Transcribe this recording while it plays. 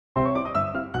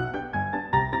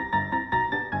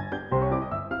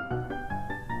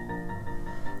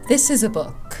This is a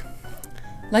book.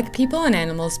 Like people and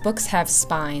animals, books have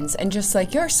spines, and just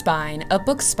like your spine, a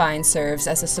book's spine serves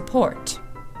as a support.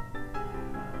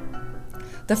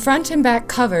 The front and back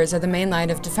covers are the main line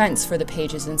of defense for the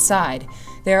pages inside.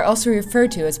 They are also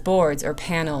referred to as boards or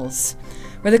panels.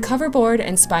 Where the cover board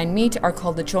and spine meet are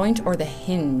called the joint or the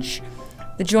hinge.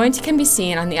 The joint can be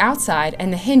seen on the outside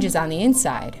and the hinge is on the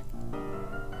inside.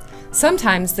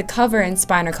 Sometimes the cover and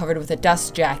spine are covered with a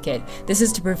dust jacket. This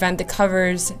is to prevent the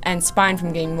covers and spine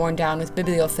from getting worn down with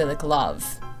bibliophilic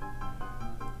love.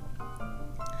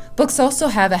 Books also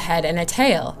have a head and a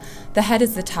tail. The head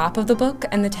is the top of the book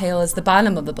and the tail is the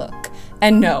bottom of the book.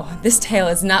 And no, this tail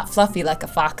is not fluffy like a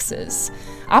fox's.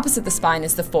 Opposite the spine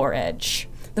is the foredge.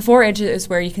 The foredge is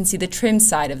where you can see the trim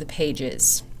side of the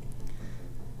pages.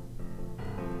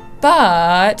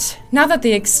 But now that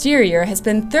the exterior has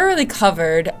been thoroughly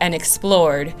covered and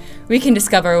explored, we can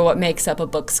discover what makes up a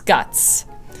book's guts.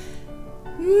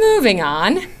 Moving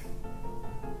on.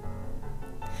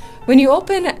 When you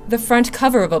open the front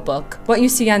cover of a book, what you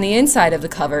see on the inside of the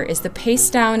cover is the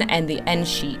paste down and the end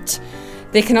sheet.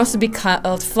 They can also be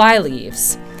called fly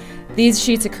leaves. These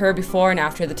sheets occur before and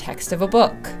after the text of a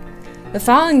book.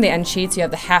 Following the end sheets, you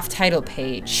have the half title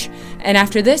page. And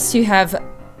after this, you have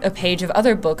a page of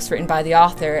other books written by the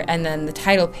author, and then the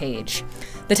title page.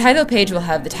 The title page will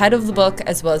have the title of the book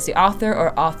as well as the author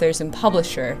or authors and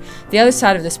publisher. The other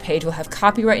side of this page will have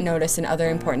copyright notice and other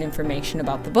important information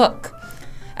about the book.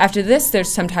 After this,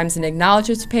 there's sometimes an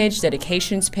acknowledgements page,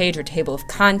 dedications page, or table of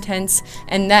contents,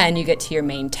 and then you get to your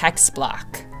main text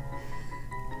block.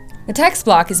 The text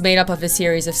block is made up of a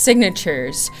series of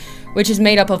signatures, which is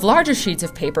made up of larger sheets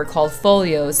of paper called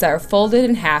folios that are folded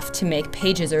in half to make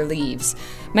pages or leaves.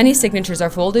 Many signatures are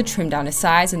folded, trimmed down to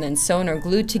size, and then sewn or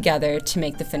glued together to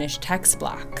make the finished text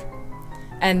block.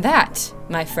 And that,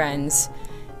 my friends,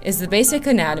 is the basic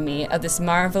anatomy of this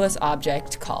marvelous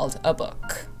object called a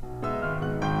book.